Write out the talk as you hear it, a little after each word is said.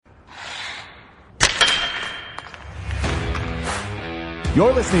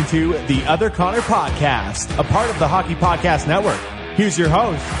You're listening to the Other Connor Podcast, a part of the Hockey Podcast Network. Here's your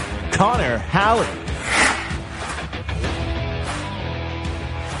host, Connor Halley.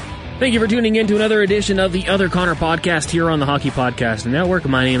 Thank you for tuning in to another edition of the Other Connor Podcast here on the Hockey Podcast Network.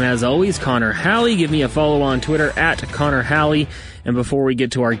 My name, as always, Connor Halley. Give me a follow on Twitter at Connor Halley. And before we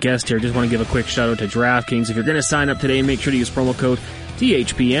get to our guest here, just want to give a quick shout out to DraftKings. If you're going to sign up today, make sure to use promo code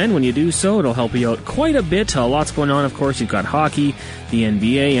THPN. When you do so, it'll help you out quite a bit. Lots going on, of course. You've got hockey, the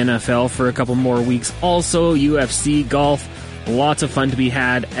NBA, NFL for a couple more weeks. Also, UFC, golf. Lots of fun to be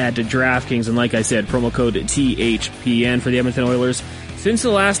had at DraftKings. And like I said, promo code THPN for the Edmonton Oilers. Since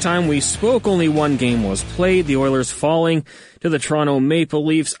the last time we spoke, only one game was played. The Oilers falling to the Toronto Maple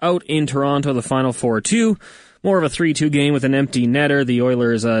Leafs out in Toronto, the final 4-2. More of a 3-2 game with an empty netter. The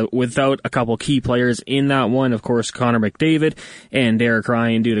Oilers without a couple key players in that one. Of course, Connor McDavid and Derek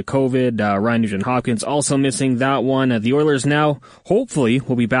Ryan due to COVID. Ryan Nugent-Hopkins also missing that one. The Oilers now, hopefully,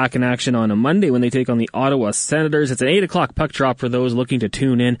 will be back in action on a Monday when they take on the Ottawa Senators. It's an 8 o'clock puck drop for those looking to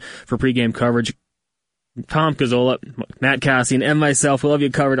tune in for pregame coverage. Tom Gazzola, Matt Cassian, and myself will have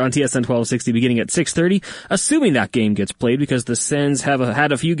you covered on TSN 1260 beginning at 6:30, assuming that game gets played because the Sens have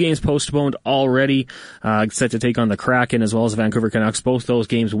had a few games postponed already, set to take on the Kraken as well as the Vancouver Canucks. Both those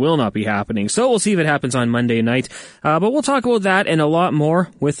games will not be happening, so we'll see if it happens on Monday night. But we'll talk about that and a lot more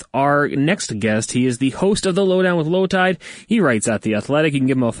with our next guest. He is the host of The Lowdown with Lowtide. He writes at The Athletic. You can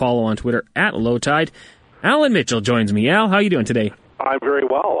give him a follow on Twitter at Lowtide. Allan Mitchell joins me. Al, how are you doing today? I'm very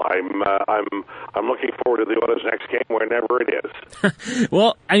well. I'm looking forward to the Oilers' next game, whenever it is.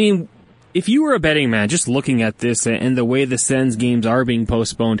 Well, I mean, if you were a betting man, just looking at this and the way the Sens games are being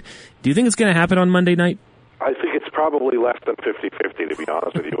postponed, do you think it's going to happen on Monday night? I think it's probably less than 50-50, to be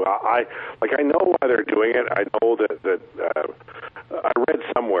honest with you. I know why they're doing it. I know that I read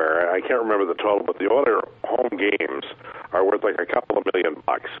somewhere, I can't remember the total, but the Oilers' home games are worth like a couple of $1 million.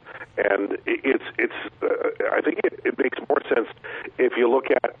 And I think it makes more sense if you look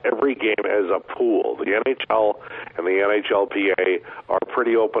at every game as a pool. The NHL and the NHLPA are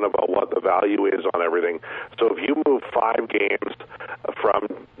pretty open about what the value is on everything. So if you move 5 games from,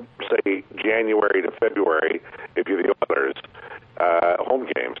 say, January to February, if you're the Oilers, home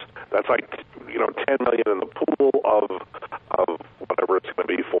games, that's like, $10 million in the pool of whatever it's going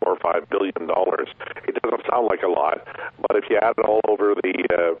to be, $4 or $5 billion. It doesn't sound like a lot, but if you add it all over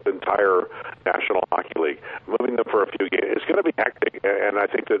the entire National Hockey League, moving them for a few games, it's going to be hectic, and I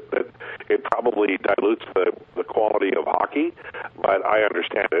think that it probably dilutes the quality of hockey, but I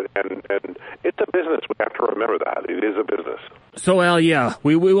understand it, and it's a business. We have to remember that. It is a business. So, Al, yeah,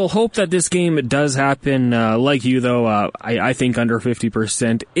 we will hope that this game does happen. Like you, though, I think under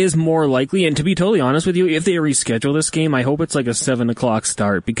 50% is more likely. And to be totally honest with you, if they reschedule this game, I hope it's like a 7 o'clock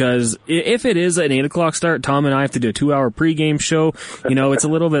start. Because if it is an 8 o'clock start, Tom and I have to do a 2-hour pregame show. It's a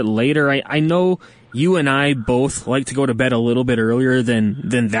little bit later. I know you and I both like to go to bed a little bit earlier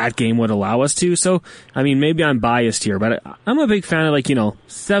than that game would allow us to. So, I mean, maybe I'm biased here, but I'm a big fan of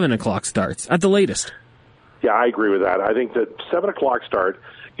 7 o'clock starts at the latest. Yeah, I agree with that. I think that 7 o'clock start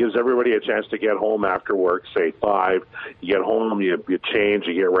gives everybody a chance to get home after work, say 5. You get home, you change,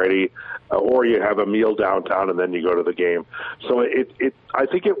 you get ready, or you have a meal downtown and then you go to the game. So I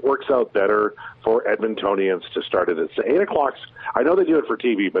think it works out better for Edmontonians to start it at 8 o'clock. I know they do it for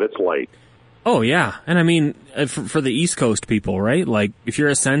TV, but it's late. Oh, yeah. And I mean, for the East Coast people, right? Like, if you're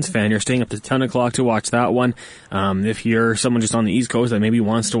a Sens fan, you're staying up to 10 o'clock to watch that one. If you're someone just on the East Coast that maybe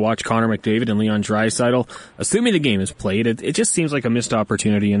wants to watch Connor McDavid and Leon Draisaitl, assuming the game is played, it just seems like a missed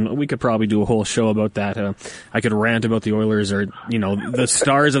opportunity, and we could probably do a whole show about that. I could rant about the Oilers or, the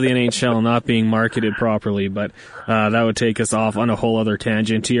stars of the NHL not being marketed properly, but that would take us off on a whole other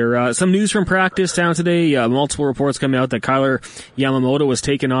tangent here. Some news from practice down today. Multiple reports coming out that Kyler Yamamoto was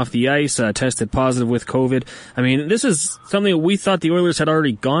taken off the ice, tested positive with COVID. I mean, this is something we thought the Oilers had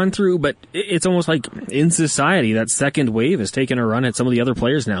already gone through, but it's almost like in society, that second wave has taken a run at some of the other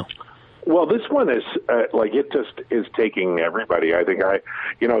players now. Well, this one is it just is taking everybody. I think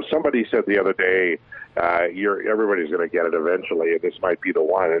somebody said the other day, everybody's going to get it eventually, and this might be the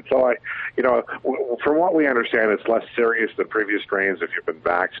one. And so from what we understand, it's less serious than previous strains. If you've been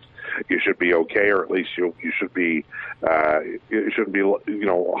vaxxed, you should be okay, or at least you should be. It shouldn't be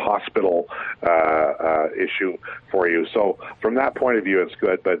a hospital issue for you. So from that point of view, it's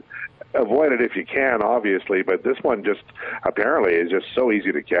good, but avoid it if you can, obviously. But this one just apparently is just so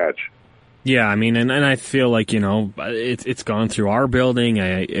easy to catch. Yeah, I mean, and I feel like, it's gone through our building.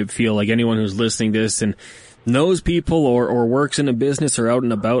 I feel like anyone who's listening to this and knows people or works in a business or out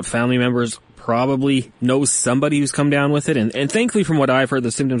and about, family members, probably knows somebody who's come down with it. And thankfully, from what I've heard,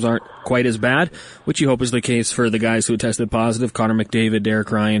 the symptoms aren't quite as bad, which you hope is the case for the guys who tested positive, Connor McDavid,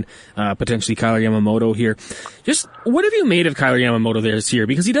 Derek Ryan, potentially Kyler Yamamoto here. Just, what have you made of Kyler Yamamoto this year?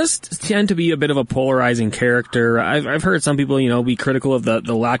 Because he does tend to be a bit of a polarizing character. I've heard some people, be critical of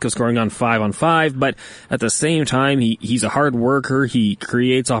the lack of scoring on 5-on-5, but at the same time, he's a hard worker. He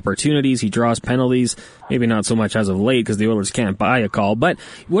creates opportunities. He draws penalties. Maybe not so much as of late because the Oilers can't buy a call. But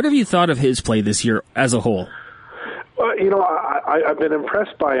what have you thought of his play this year as a whole? Well, I've been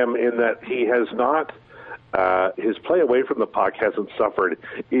impressed by him in that he has not, his play away from the puck hasn't suffered,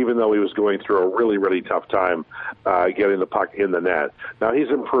 even though he was going through a really, really tough time getting the puck in the net. Now, he's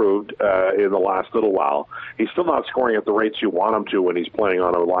improved in the last little while. He's still not scoring at the rates you want him to when he's playing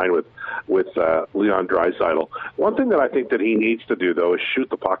on a line with Leon Draisaitl. One thing that I think that he needs to do, though, is shoot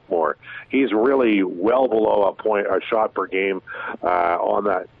the puck more. He's really well below a shot per game on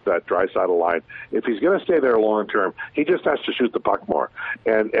that Draisaitl line. If he's going to stay there long term, he just has to shoot the puck more.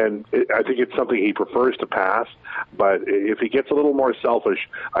 And I think it's something he prefers to pass, but if he gets a little more selfish,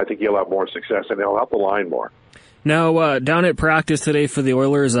 I think he'll have more success and he'll help the line more. Now, down at practice today for the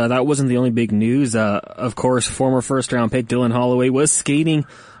Oilers, that wasn't the only big news. Of course, former first-round pick Dylan Holloway was skating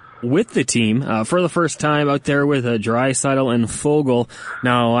with the team for the first time out there with Draisaitl and Foegele.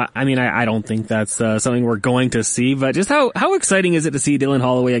 Now, I don't think that's something we're going to see, but just how exciting is it to see Dylan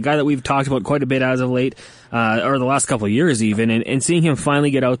Holloway, a guy that we've talked about quite a bit as of late, or the last couple of years even, and seeing him finally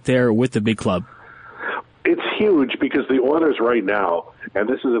get out there with the big club? It's huge because the Oilers right now, and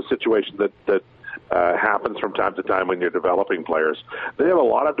this is a situation that happens from time to time when you're developing players. They have a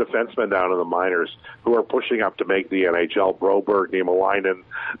lot of defensemen down in the minors who are pushing up to make the NHL. Broberg, Niemelainen,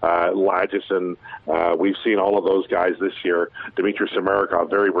 Lagesson. We've seen all of those guys this year. Dmitry Samarikov,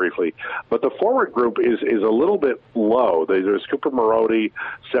 very briefly. But the forward group is a little bit low. There's Cooper Marody,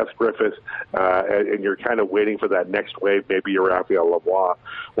 Seth Griffith, and you're kind of waiting for that next wave, maybe you're Raphael Lavoie.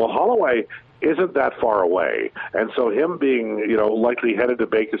 Well, Holloway isn't that far away. And so him being, likely headed to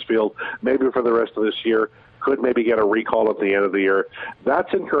Bakersfield maybe for the rest of this year, could maybe get a recall at the end of the year.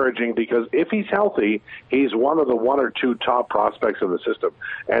 That's encouraging because if he's healthy, he's one of the one or two top prospects in the system.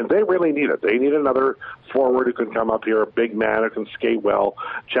 And they really need it. They need another forward who can come up here, a big man who can skate well,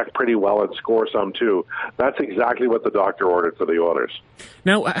 check pretty well, and score some too. That's exactly what the doctor ordered for the Oilers.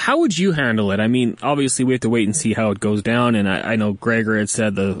 Now, how would you handle it? Obviously we have to wait and see how it goes down, and I know Gregor had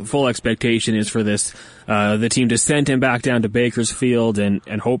said the full expectation is for this, the team to send him back down to Bakersfield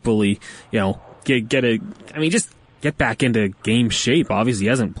and hopefully, just get back into game shape. Obviously, he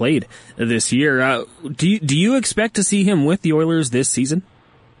hasn't played this year. Do you expect to see him with the Oilers this season?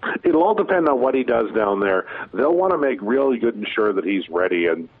 It'll all depend on what he does down there. They'll want to make really good and sure that he's ready,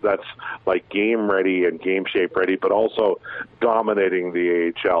 and that's like game ready and game shape ready, but also dominating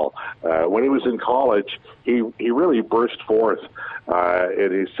the AHL. When he was in college, he really burst forth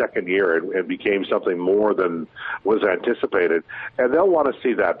in his second year and became something more than was anticipated. And they'll want to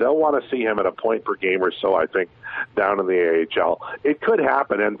see that. They'll want to see him at a point per game or so, I think, down in the AHL. It could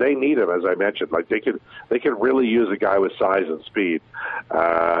happen, and they need him, as I mentioned. Like they could really use a guy with size and speed.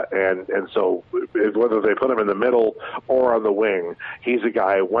 And so whether they put him in the middle or on the wing, he's a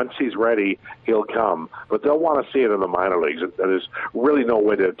guy, once he's ready, he'll come. But they'll want to see it in the minor leagues. And there's really no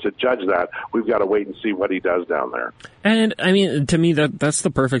way to judge that. We've got to wait and see what he does down there. And, to me, that's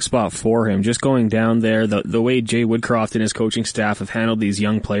the perfect spot for him. Just going down there, the way Jay Woodcroft and his coaching staff have handled these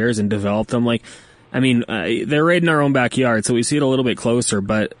young players and developed them, they're right in our own backyard, so we see it a little bit closer.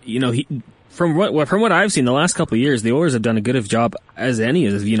 But, from what I've seen the last couple of years, the Oilers have done a good job as any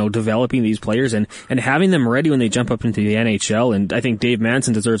of, developing these players and having them ready when they jump up into the NHL. And I think Dave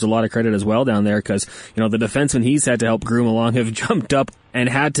Manson deserves a lot of credit as well down there because, the defensemen he's had to help groom along have jumped up and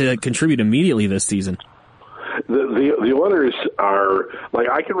had to contribute immediately this season. The Oilers are,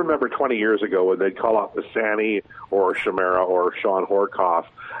 I can remember 20 years ago when they'd call up Bassani or Shamara or Sean Horkoff,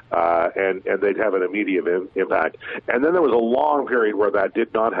 and they'd have an immediate impact. And then there was a long period where that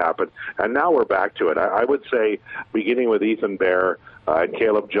did not happen, and now we're back to it. I would say beginning with Ethan Bear,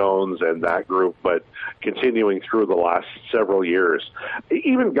 Caleb Jones and that group, but continuing through the last several years.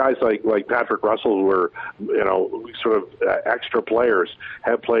 Even guys like Patrick Russell, who are, sort of extra players,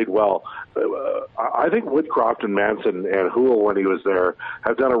 have played well. I think Woodcroft and Manson and Houle, when he was there,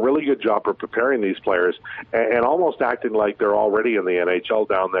 have done a really good job of preparing these players and almost acting like they're already in the NHL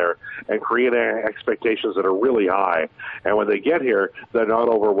down there and creating expectations that are really high. And when they get here, they're not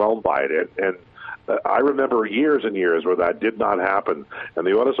overwhelmed by it. And I remember years and years where that did not happen, and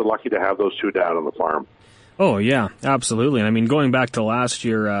the Oilers are lucky to have those two down on the farm. Oh, yeah, absolutely. And I mean, going back to last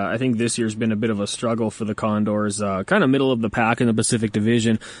year, I think this year's been a bit of a struggle for the Condors, kind of middle of the pack in the Pacific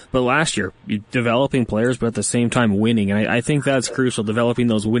Division. But last year, developing players, but at the same time winning. And I think that's crucial, developing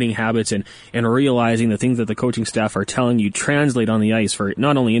those winning habits and realizing the things that the coaching staff are telling you translate on the ice for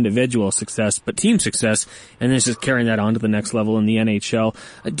not only individual success, but team success, and then just carrying that on to the next level in the NHL.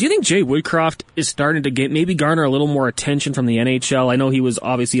 Do you think Jay Woodcroft is starting to maybe garner a little more attention from the NHL? I know he was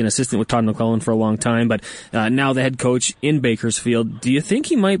obviously an assistant with Todd McClellan for a long time, but now the head coach in Bakersfield. Do you think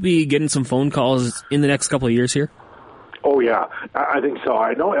he might be getting some phone calls in the next couple of years here? Oh, yeah, I think so.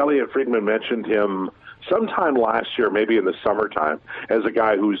 I know Elliot Friedman mentioned him sometime last year, maybe in the summertime, as a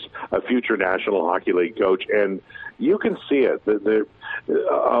guy who's a future National Hockey League coach. And you can see it.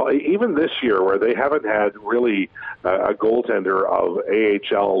 Even this year, where they haven't had really a goaltender of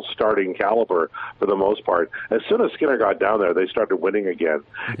AHL starting caliber for the most part, as soon as Skinner got down there, they started winning again.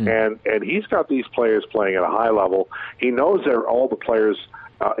 Mm-hmm. And he's got these players playing at a high level. He knows they're all the players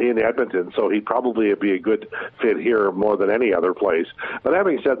in Edmonton, so he'd probably be a good fit here more than any other place. But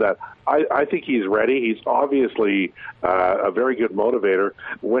having said that, I think he's ready. He's obviously a very good motivator.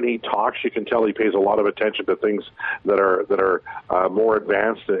 When he talks, you can tell he pays a lot of attention to things that are more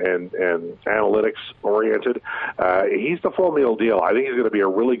advanced and analytics oriented. He's the full meal deal. I think he's going to be a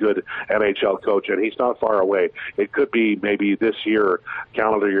really good NHL coach, and he's not far away. It could be maybe this year,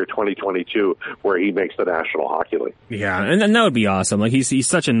 calendar year 2022, where he makes the National Hockey League. Yeah, and that would be awesome. Like he's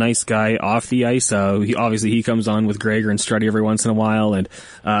such a nice guy off the ice. He comes on with Gregor and Struddy every once in a while, and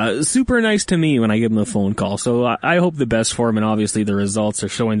super nice to me when I give him a phone call. So I hope the best for him, and obviously the results are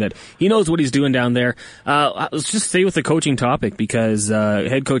showing that he knows what he's doing down there. Let's just stay with the coaching topic, because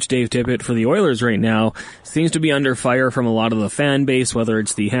head coach Dave Tippett for the Oilers right now seems to be under fire from a lot of the fan base, whether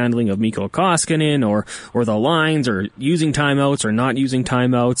it's the handling of Mikko Koskinen or the lines, or using timeouts or not using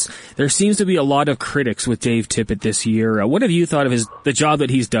timeouts. There seems to be a lot of critics with Dave Tippett this year. What have you thought of the job that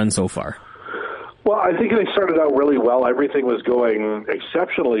he's done so far? Well, I think they started out really well. Everything was going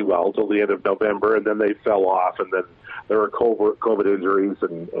exceptionally well till the end of November, and then they fell off, and then there were COVID injuries,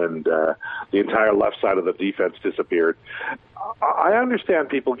 and the entire left side of the defense disappeared. I understand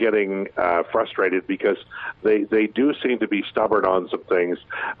people getting frustrated because they do seem to be stubborn on some things.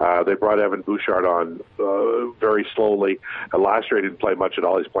 They brought Evan Bouchard on very slowly. Last year he didn't play much at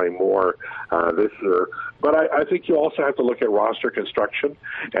all. He's playing more this year. But I think you also have to look at roster construction,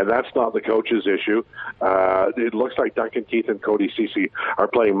 and that's not the coach's issue. It looks like Duncan Keith and Cody Ceci are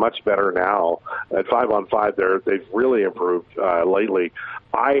playing much better now. At 5-on-5, they've really improved lately.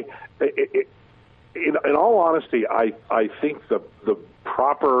 In all honesty, I think the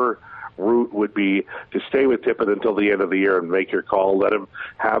proper route would be to stay with Tippett until the end of the year and make your call. Let him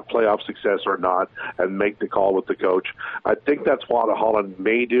have playoff success or not, and make the call with the coach. I think that's what Holland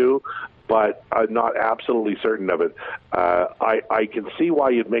may do, but I'm not absolutely certain of it. I can see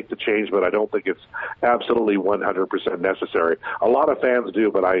why you'd make the change, but I don't think it's absolutely 100% necessary. A lot of fans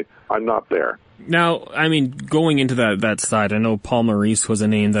do, but I'm not there. Now, I mean, going into that side, I know Paul Maurice was a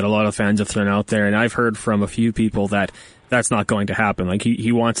name that a lot of fans have thrown out there, and I've heard from a few people that that's not going to happen. Like,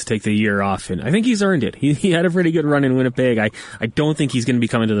 he wants to take the year off, and I think he's earned it. He had a pretty good run in Winnipeg. I don't think he's going to be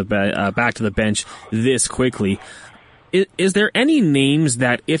coming to back to the bench this quickly. Is there any names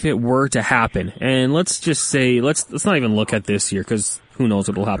that, if it were to happen, and let's just say, let's not even look at this year, because who knows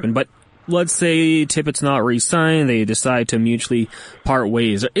what will happen, but let's say Tippett's not re-signed, they decide to mutually part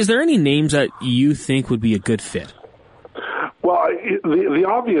ways. Is there any names that you think would be a good fit? Well, the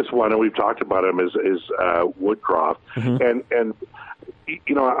obvious one, and we've talked about him, is Woodcroft. Mm-hmm. And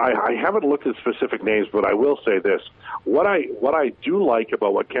you know, I haven't looked at specific names, but I will say this. What I do like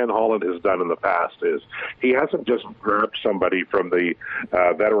about what Ken Holland has done in the past is he hasn't just grabbed somebody from the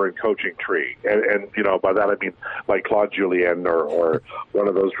veteran coaching tree. And you know, by that I mean like Claude Julien or one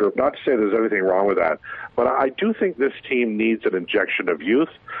of those groups. Not to say there's anything wrong with that, but I do think this team needs an injection of youth,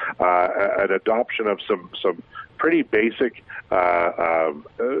 an adoption of some pretty basic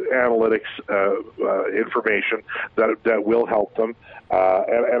analytics information that will help them.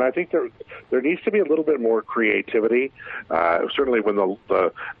 And I think there needs to be a little bit more creativity. Certainly when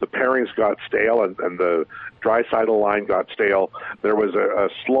the pairings got stale and the Draisaitl line got stale, there was a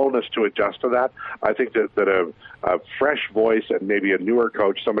slowness to adjust to that. I think that a fresh voice and maybe a newer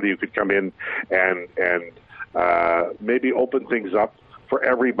coach, somebody who could come in and maybe open things up for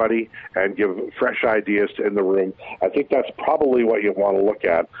everybody and give fresh ideas in the room. I think that's probably what you want to look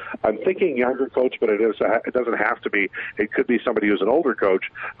at. I'm thinking younger coach, but it doesn't have to be. It could be somebody who's an older coach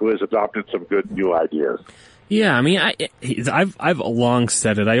who has adopted some good new ideas. Yeah, I mean, I've long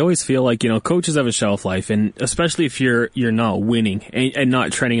said it. I always feel like, coaches have a shelf life, and especially if you're not winning and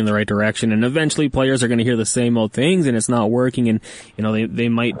not trending in the right direction, and eventually players are going to hear the same old things and it's not working, and, they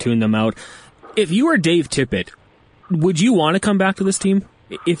might tune them out. If you were Dave Tippett, would you want to come back to this team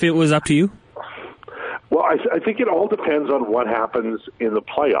if it was up to you? Well, I think it all depends on what happens in the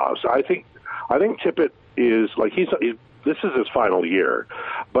playoffs. I think Tippett is like this is his final year,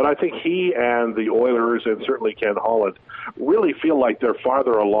 but I think he and the Oilers and certainly Ken Holland really feel like they're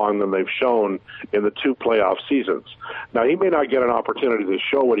farther along than they've shown in the 2 playoff seasons. Now, he may not get an opportunity to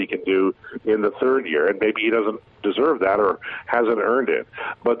show what he can do in the 3rd year, and maybe he doesn't deserve that or hasn't earned it.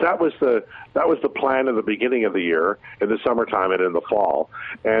 But that was the plan in the beginning of the year, in the summertime and in the fall.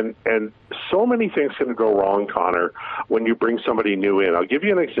 And so many things can go wrong, Connor, when you bring somebody new in. I'll give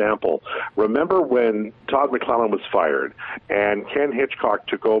you an example. Remember when Todd McClellan was fired and Ken Hitchcock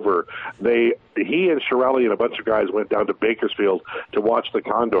took over, he and Chiarelli and a bunch of guys went down to Bakersfield to watch the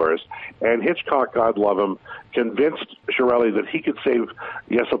Condors, and Hitchcock, God love him, convinced Chiarelli that he could save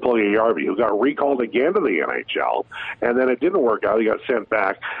Jesse Puljujärvi, who got recalled again to the NHL, and then it didn't work out. He got sent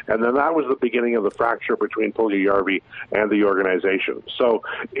back, and then that was the beginning of the fracture between Puljujärvi and the organization. So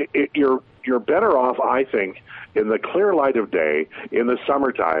you're better off, I think, in the clear light of day, in the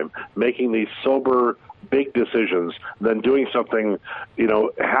summertime, making these sober, big decisions than doing something,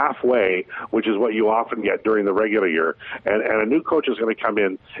 halfway, which is what you often get during the regular year. And a new coach is going to come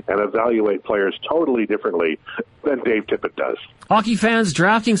in and evaluate players totally differently than Dave Tippett does. Hockey fans,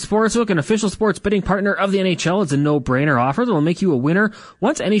 DraftKings Sportsbook, an official sports betting partner of the NHL, is a no-brainer offer that will make you a winner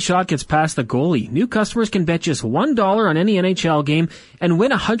once any shot gets past the goalie. New customers can bet just $1 on any NHL game and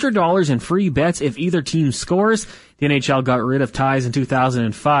win $100 in free bets if either team scores. The NHL got rid of ties in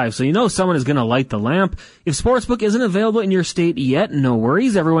 2005, so someone is going to light the lamp. If Sportsbook isn't available in your state yet, no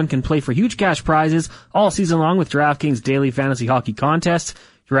worries. Everyone can play for huge cash prizes all season long with DraftKings daily fantasy hockey contests.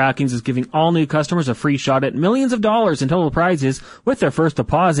 DraftKings is giving all new customers a free shot at millions of dollars in total prizes with their first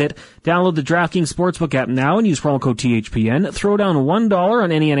deposit. Download the DraftKings Sportsbook app now and use promo code THPN. Throw down $1 on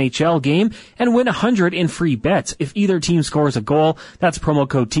any NHL game and win $100 in free bets if either team scores a goal. That's promo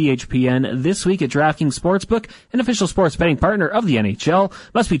code THPN this week at DraftKings Sportsbook, an official sports betting partner of the NHL.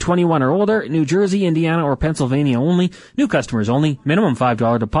 Must be 21 or older. New Jersey, Indiana, or Pennsylvania only. New customers only. Minimum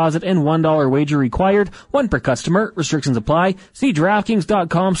 $5 deposit and $1 wager required. One per customer. Restrictions apply. See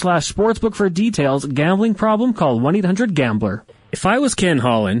DraftKings.com/sportsbook for details. Gambling problem? Call 1-800-GAMBLER. If I was Ken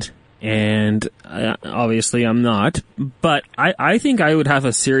Holland, and obviously I'm not, but I think I would have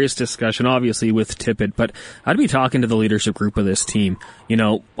a serious discussion, obviously, with Tippett, but I'd be talking to the leadership group of this team.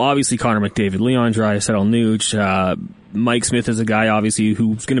 Obviously Connor McDavid, Leon Draisaitl, Nuge, Mike Smith is a guy, obviously,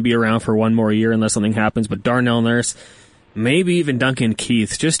 who's going to be around for one more year unless something happens, but Darnell Nurse, maybe even Duncan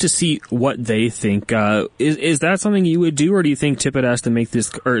Keith, just to see what they think. Is that something you would do, or do you think Tippett has to make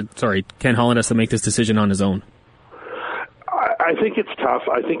Ken Holland has to make this decision on his own? I think it's tough.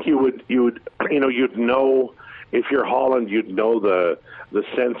 I think you'd know, if you're Holland, you'd know the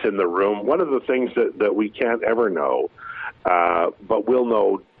sense in the room. One of the things that we can't ever know, but we'll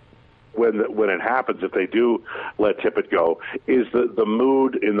know when it happens, if they do let Tippett go, is the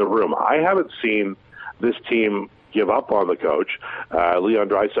mood in the room. I haven't seen this team give up on the coach. Leon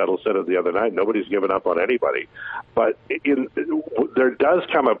Draisaitl said it the other night. Nobody's given up on anybody. But there does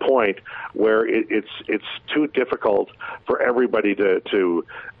come a point where it's too difficult for everybody to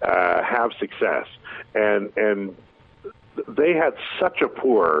have success. And they had such a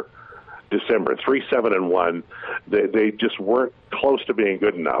poor December, 3-7-1. They just weren't close to being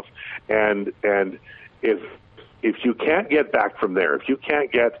good enough. And if you can't get back from there, if you can't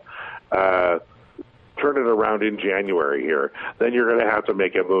get turn it around in January here, then you're going to have to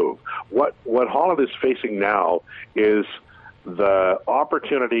make a move. What Holland is facing now is the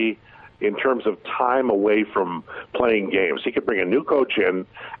opportunity in terms of time away from playing games. He could bring a new coach in,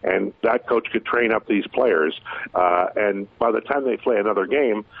 and that coach could train up these players. And by the time they play another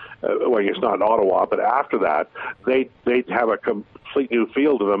game, it's not in Ottawa, but after that, they'd have a complete new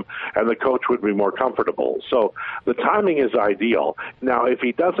feel to them, and the coach would be more comfortable. So the timing is ideal. Now, if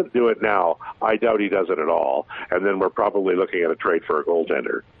he doesn't do it now, I doubt he does it at all. And then we're probably looking at a trade for a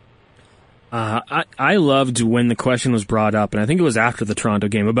goaltender. I loved when the question was brought up, and I think it was after the Toronto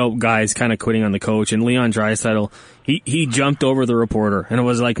game, about guys kind of quitting on the coach, and Leon Draisaitl, he jumped over the reporter, and it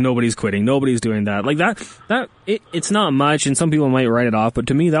was like, nobody's quitting, nobody's doing that. Like it's not much, and some people might write it off, but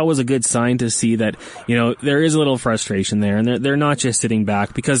to me that was a good sign to see that, there is a little frustration there, and they're not just sitting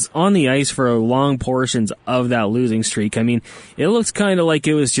back, because on the ice for long portions of that losing streak, I mean, it looks kind of like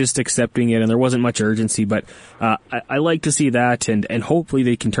it was just accepting it, and there wasn't much urgency, but I like to see that, and hopefully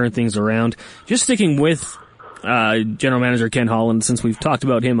they can turn things around. Just sticking with general manager Ken Holland, since we've talked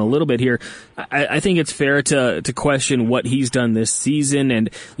about him a little bit here, I think it's fair to question what he's done this season and,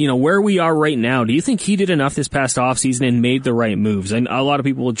 where we are right now. Do you think he did enough this past offseason and made the right moves? And a lot of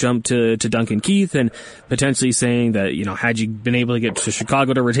people will jump to Duncan Keith and potentially saying that, had you been able to get to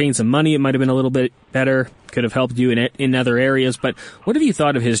Chicago to retain some money, it might have been a little bit better, could have helped you in other areas. But what have you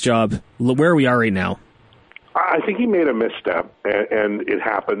thought of his job, where we are right now? I think he made a misstep, and it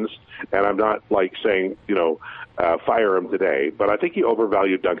happens, and I'm not saying, fire him today, but I think he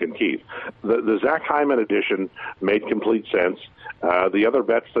overvalued Duncan Keith. The Zach Hyman addition made complete sense. The other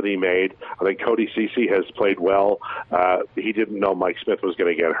bets that he made, I think Cody Ceci has played well. He didn't know Mike Smith was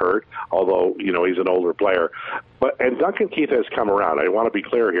going to get hurt, although, he's an older player. And Duncan Keith has come around. I want to be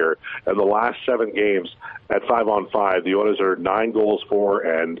clear here. In the last 7 games at 5-on-5, the Oilers are 9 goals for,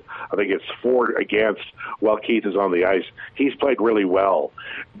 and I think it's 4 against while Keith is on the ice. He's played really well.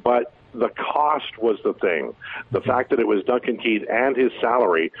 But the cost was the thing. The fact that it was Duncan Keith and his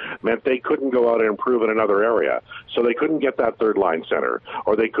salary meant they couldn't go out and improve in another area. So they couldn't get that third-line center,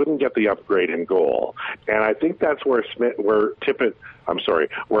 or they couldn't get the upgrade in goal. And I think that's where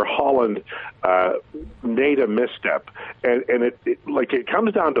Holland made a misstep. And it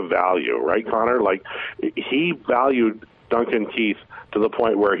comes down to value, right, Connor? He valued Duncan Keith to the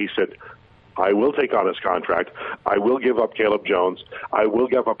point where he said, I will take on his contract. I will give up Caleb Jones. I will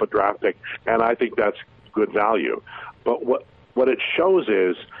give up a draft pick, and I think that's good value. But what it shows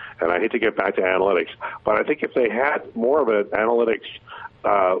is, and I hate to get back to analytics, but I think if they had more of an analytics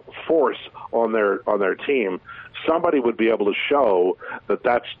force on their team, somebody would be able to show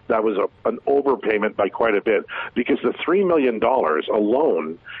that was an overpayment by quite a bit, because the $3 million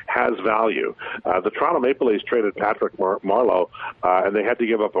alone has value. The Toronto Maple Leafs traded Patrick Marleau, and they had to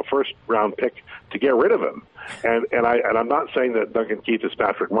give up a first-round pick to get rid of him. And I'm not saying that Duncan Keith is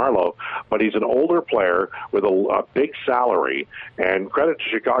Patrick Marleau, but he's an older player with a big salary. And credit to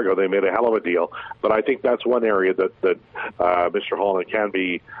Chicago, they made a hell of a deal. But I think that's one area that Mr. Holland can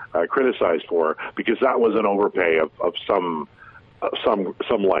be criticized for, because that was an overpay of some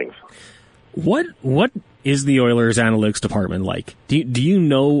length. What is the Oilers analytics department like? Do you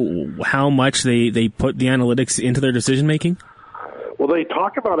know how much they put the analytics into their decision making? Well, they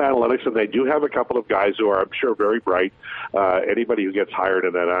talk about analytics, and they do have a couple of guys who are, I'm sure, very bright. Anybody who gets hired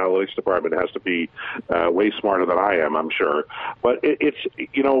in that analytics department has to be way smarter than I am, I'm sure. But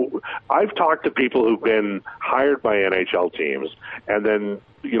I've talked to people who've been hired by NHL teams and then,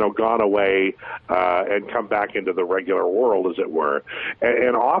 gone away and come back into the regular world, as it were.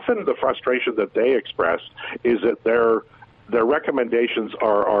 And often the frustration that they express is that their recommendations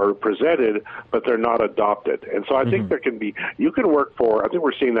are presented, but they're not adopted. And so I think you can work for, I think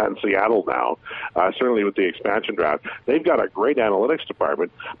we're seeing that in Seattle now, certainly with the expansion draft. They've got a great analytics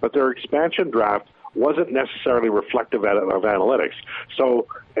department, but their expansion draft wasn't necessarily reflective of analytics. So,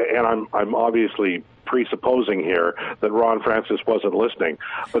 and I'm obviously presupposing here that Ron Francis wasn't listening.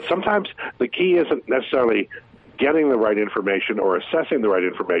 But sometimes the key isn't necessarily getting the right information or assessing the right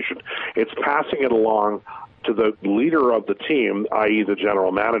information. It's passing it along to the leader of the team, i.e. the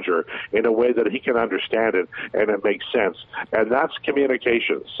general manager, in a way that he can understand it and it makes sense. And that's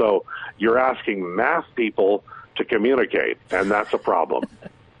communication. So you're asking math people to communicate, and that's a problem.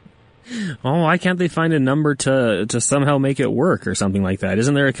 Oh, why can't they find a number to somehow make it work or something like that?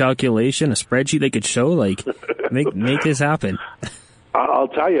 Isn't there a calculation, a spreadsheet they could show, make this happen? I'll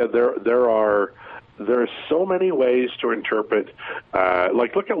tell you, there are so many ways to interpret.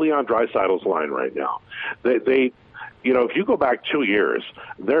 Look at Leon Draisaitl's line right now. They if you go back 2 years,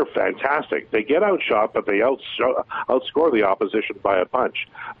 they're fantastic. They get outshot, but they outscore the opposition by a bunch.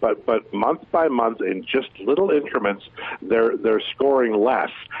 But month by month, in just little increments, they're scoring less,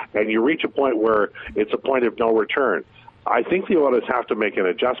 and you reach a point where it's a point of no return. I think the Oilers have to make an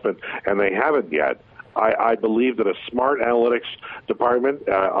adjustment, and they haven't yet. I believe that a smart analytics department,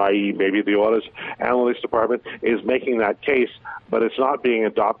 i.e. maybe the Oilers analytics department, is making that case, but it's not being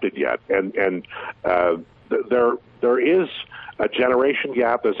adopted yet. And there is a generation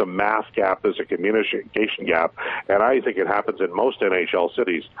gap, there's a math gap, there's a communication gap, and I think it happens in most NHL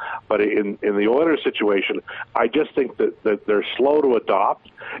cities. But in the Oilers situation, I just think that they're slow to adopt,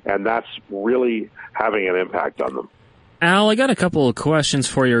 and that's really having an impact on them. Al, I got a couple of questions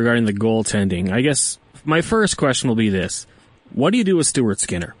for you regarding the goaltending. I guess my first question will be this. What do you do with Stuart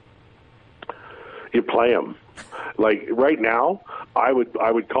Skinner? You play him. Right now, I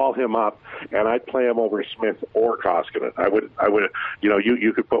would call him up and I'd play him over Smith or Koskinen. I would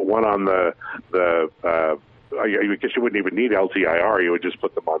you could put one on the I guess you wouldn't even need LTIR. You would just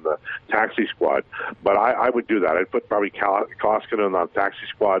put them on the taxi squad. But I would do that. I'd put probably Koskinen on taxi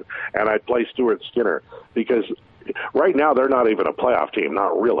squad, and I'd play Stuart Skinner because right now they're not even a playoff team,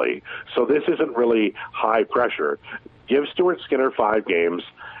 not really. So this isn't really high pressure. Give Stuart Skinner 5 games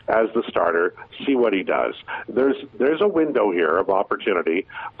as the starter, see what he does. There's a window here of opportunity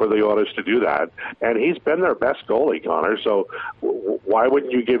for the Oilers to do that, and he's been their best goalie, Connor, so why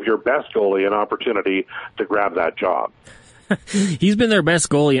wouldn't you give your best goalie an opportunity to grab that job? He's been their best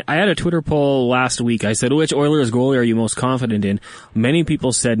goalie. I had a Twitter poll last week. I said, which Oilers goalie are you most confident in? Many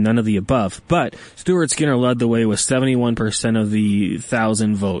people said none of the above, but Stuart Skinner led the way with 71% of the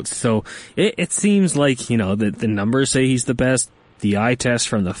 1,000 votes. So it seems like, the numbers say he's the best. The eye test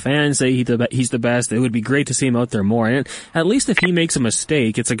from the fans say he's the best. It would be great to see him out there more. And at least if he makes a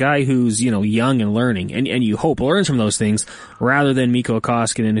mistake, it's a guy who's, young and learning. And you hope learns from those things rather than Mikko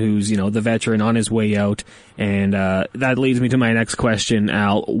Koskinen, who's, the veteran on his way out. And that leads me to my next question,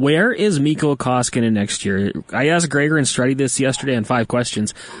 Al. Where is Mikko Koskinen next year? I asked Gregor and Struddy this yesterday on 5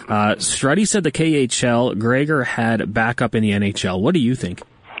 questions. Struddy said the KHL. Gregor had backup in the NHL. What do you think?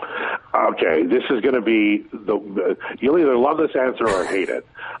 Okay, this is going to be you'll either love this answer or hate it.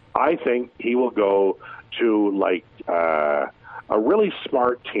 I think he will go to a really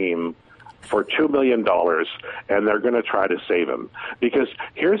smart team for $2 million, and they're going to try to save him. Because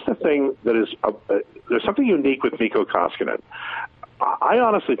here's the thing that is there's something unique with Mikko Koskinen. I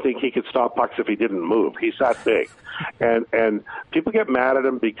honestly think he could stop pucks if he didn't move. He's that big, and people get mad at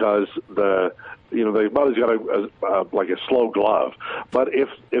him because he's got a slow glove. But if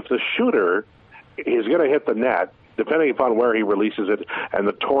the shooter is going to hit the net, depending upon where he releases it and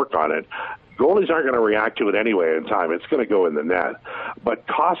the torque on it, goalies aren't going to react to it anyway in time. It's going to go in the net. But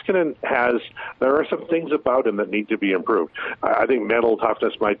Koskinen there are some things about him that need to be improved. I think mental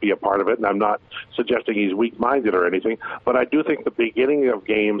toughness might be a part of it, and I'm not suggesting he's weak-minded or anything, but I do think the beginning of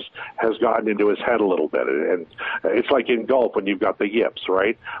games has gotten into his head a little bit. And it's like in golf when you've got the yips,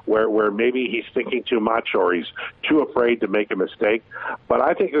 right, where maybe he's thinking too much or he's too afraid to make a mistake. But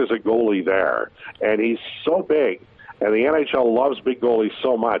I think there's a goalie there, and he's so big. And the NHL loves big goalies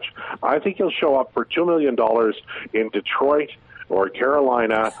so much. I think he'll show up for $2 million in Detroit or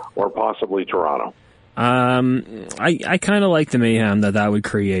Carolina or possibly Toronto. I kind of like the mayhem that would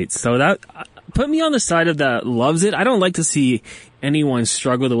create. So that put me on the side of that loves it. I don't like to see anyone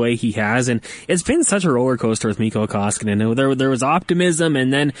struggle the way he has, and it's been such a roller coaster with Mikko Koskinen. There was optimism,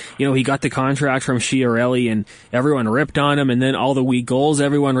 and then he got the contract from Chiarelli, and everyone ripped on him, and then all the weak goals,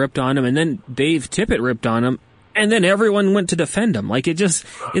 everyone ripped on him, and then Dave Tippett ripped on him. And then everyone went to defend him.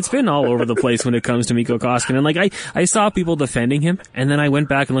 It's been all over the place when it comes to Mikko Koskinen. I saw people defending him, and then I went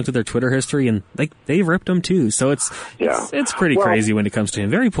back and looked at their Twitter history, and they ripped him too. So it's pretty crazy when it comes to him.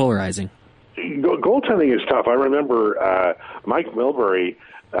 Very polarizing. Goaltending is tough. I remember Mike Milbury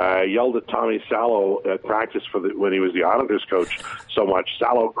yelled at Tommy Salo at practice when he was the Islanders coach so much.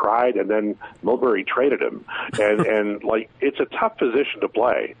 Salo cried, and then Milbury traded him. And it's a tough position to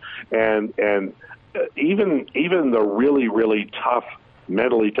play. And even the really, really tough,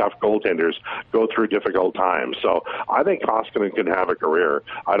 mentally tough goaltenders go through difficult times. So I think Koskinen can have a career.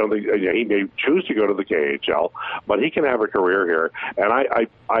 I don't think he may choose to go to the KHL, but he can have a career here. And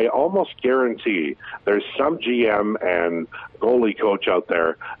I almost guarantee there's some GM and goalie coach out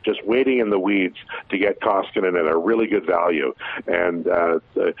there just waiting in the weeds to get Koskinen at a really good value. And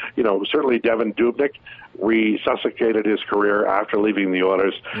certainly Devin Dubnyk resuscitated his career after leaving the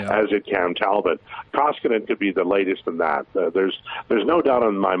Oilers, as did Cam Talbot. Koskinen could be the latest in that. There's no doubt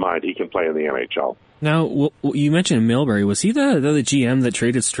in my mind he can play in the NHL. Now, you mentioned Milbury. Was he the GM that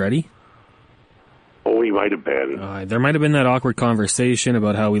traded Struddy? Oh, he might have been. There might have been that awkward conversation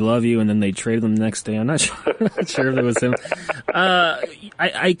about how we love you, and then they traded them the next day. I'm not sure, if it was him.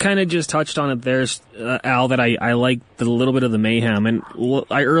 I kind of just touched on it there, Al, that I like the little bit of the mayhem. And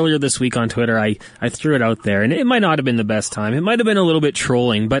earlier this week on Twitter, I threw it out there, and it might not have been the best time. It might have been a little bit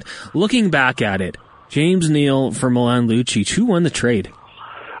trolling, but looking back at it, James Neal for Milan Lucic, who won the trade?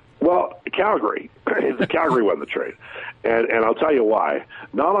 Well, Calgary. Calgary won the trade. And I'll tell you why.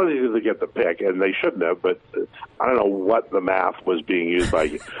 Not only did they get the pick, and they shouldn't have, but I don't know what the math was being used by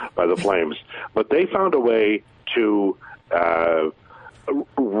the Flames, but they found a way to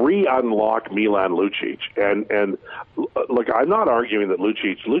re-unlock Milan Lucic. And look, I'm not arguing that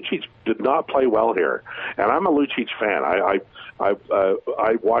Lucic did not play well here, and I'm a Lucic fan.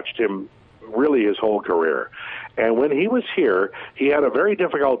 I watched him really his whole career, and when he was here, he had a very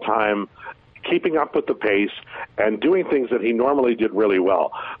difficult time keeping up with the pace and doing things that he normally did really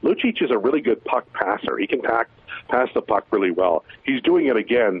well. Lucic is a really good puck passer. He can pass the puck really well. He's doing it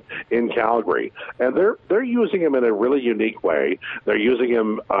again in Calgary, and they're using him in a really unique way. They're using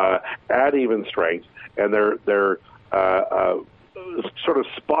him at even strength, and they're sort of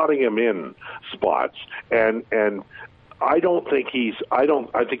spotting him in spots, and I think he's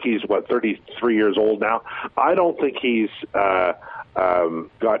 33 years old now. I don't think he's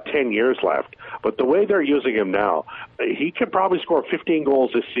got 10 years left. But the way they're using him now, he could probably score 15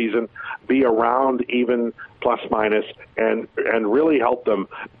 goals this season, be around even plus minus, and really help them,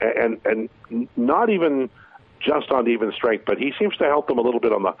 and not even just on even strength, but he seems to help them a little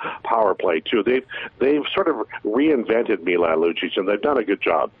bit on the power play too. They've sort of reinvented Milan Lucic, and they've done a good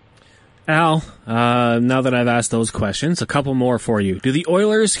job. Al, now that I've asked those questions, a couple more for you. Do the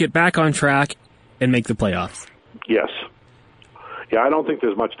Oilers get back on track and make the playoffs? Yes. Yeah, I don't think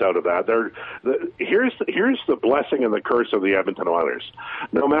there's much doubt of that. Here's the blessing and the curse of the Edmonton Oilers.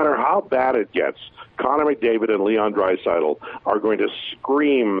 No matter how bad it gets, Connor McDavid and Leon Draisaitl are going to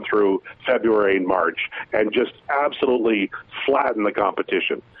scream through February and March and just absolutely flatten the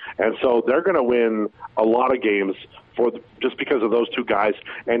competition. And so they're going to win a lot of games just because of those two guys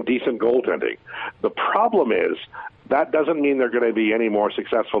and decent goaltending. The problem is that doesn't mean they're going to be any more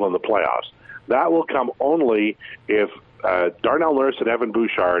successful in the playoffs. That will come only if Darnell Nurse and Evan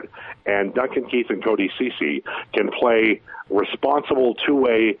Bouchard and Duncan Keith and Cody Ceci can play responsible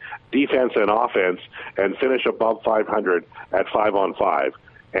two-way defense and offense and finish above 500 at 5-on-5.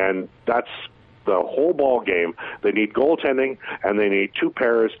 And that's the whole ball game. They need goaltending, and they need two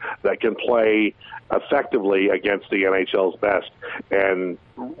pairs that can play effectively against the NHL's best. And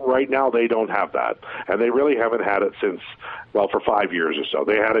right now they don't have that. And they really haven't had it since, for 5 years or so.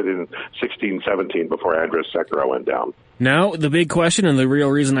 They had it in 16-17 before Andres Sekera went down. Now, the big question and the real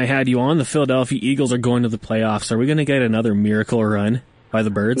reason I had you on, the Philadelphia Eagles are going to the playoffs. Are we going to get another miracle run by the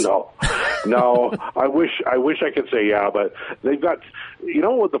Birds? No. I wish I could say yeah, but they've got. You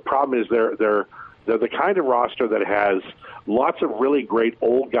know what the problem is? They're the kind of roster that has lots of really great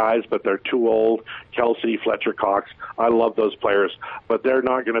old guys, but they're too old. Kelsey, Fletcher Cox, I love those players, but they're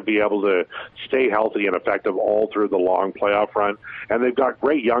not going to be able to stay healthy and effective all through the long playoff run. And they've got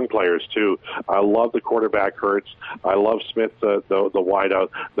great young players too. I love the quarterback Hurts. I love Smith, the wideout.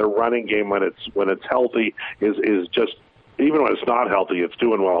 Their running game when it's healthy is just. Even when it's not healthy, it's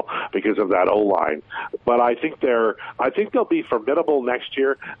doing well because of that O-line. But I think they'll be formidable next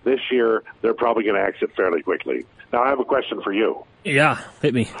year. This year, they're probably going to exit fairly quickly. Now, I have a question for you. Yeah,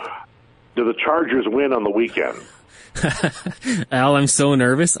 hit me. Do the Chargers win on the weekend? Al, I'm so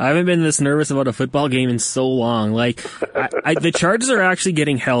nervous. I haven't been this nervous about a football game in so long. The Chargers are actually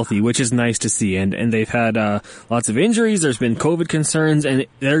getting healthy, which is nice to see. And they've had lots of injuries. There's been COVID concerns, and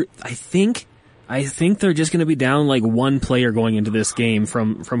I think they're just going to be down like one player going into this game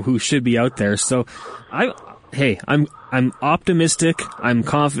from who should be out there. So I'm optimistic. I'm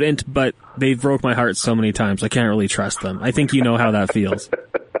confident, but they've broke my heart so many times. I can't really trust them. I think you know how that feels.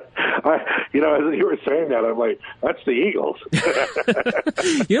 As you were saying that, I'm like, that's the Eagles.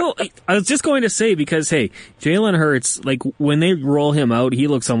 I was just going to say, because, hey, Jalen Hurts, when they roll him out, he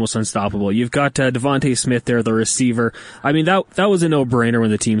looks almost unstoppable. You've got Devontae Smith there, the receiver. I mean, that was a no-brainer when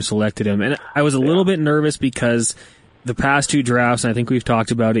the team selected him. And I was a little bit nervous because the past two drafts, and I think we've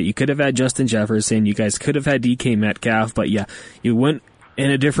talked about it, you could have had Justin Jefferson, you guys could have had DK Metcalf, but yeah, you went in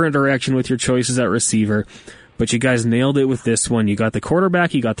a different direction with your choices at receiver. But you guys nailed it with this one. You got the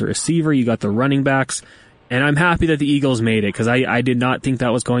quarterback, you got the receiver, you got the running backs, and I'm happy that the Eagles made it because I did not think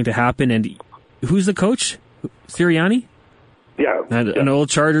that was going to happen. And who's the coach? Sirianni? Yeah. An old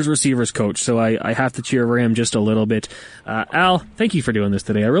Chargers receivers coach, so I have to cheer for him just a little bit. Al, thank you for doing this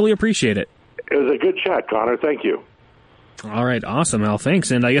today. I really appreciate it. It was a good chat, Connor. Thank you. All right, awesome, Al. Thanks,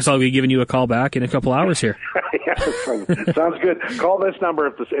 and I guess I'll be giving you a call back in a couple hours here. Sounds good. Call this number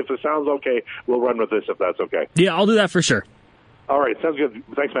if it sounds okay. We'll run with this if that's okay. Yeah, I'll do that for sure. All right, sounds good.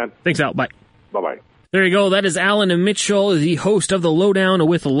 Thanks, man. Thanks, Al. Bye. Bye-bye. There you go. That is Allan Mitchell, the host of The Lowdown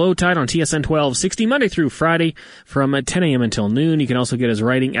with Low Tide on TSN 1260, Monday through Friday from 10 a.m. until noon. You can also get his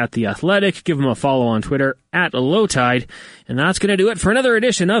writing at The Athletic. Give him a follow on Twitter at Low Tide. And that's going to do it for another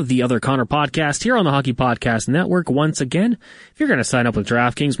edition of the Other Connor podcast here on the Hockey Podcast Network. Once again, if you're going to sign up with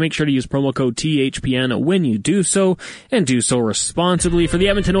DraftKings, make sure to use promo code THPN when you do so, and do so responsibly. For the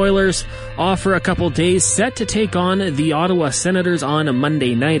Edmonton Oilers, off for a couple days, set to take on the Ottawa Senators on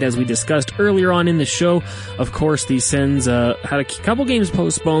Monday night, as we discussed earlier on in the show. Of course, the Sens had a couple games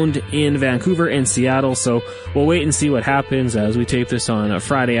postponed in Vancouver and Seattle, so we'll wait and see what happens as we tape this on a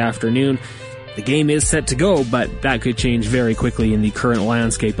Friday afternoon. The game is set to go, but that could change very quickly in the current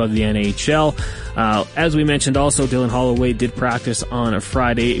landscape of the NHL. As we mentioned also, Dylan Holloway did practice on a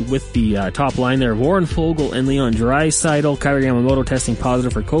Friday with the top line there. Warren Foegele and Leon Draisaitl. Kyler Yamamoto testing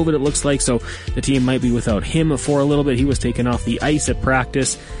positive for COVID, it looks like, so the team might be without him for a little bit. He was taken off the ice at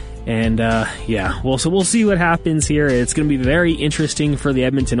practice. And, so we'll see what happens here. It's going to be very interesting for the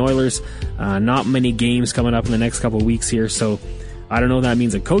Edmonton Oilers. Not many games coming up in the next couple of weeks here, so I don't know if that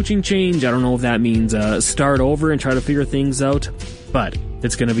means a coaching change. I don't know if that means start over and try to figure things out, but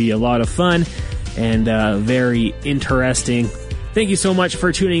it's going to be a lot of fun and very interesting. Thank you so much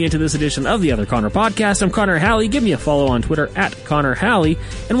for tuning into this edition of the Other Connor Podcast. I'm Connor Halley. Give me a follow on Twitter at Connor Halley,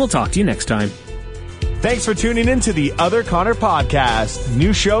 and we'll talk to you next time. Thanks for tuning in to the Other Connor Podcast.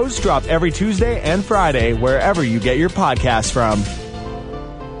 New shows drop every Tuesday and Friday wherever you get your podcasts from.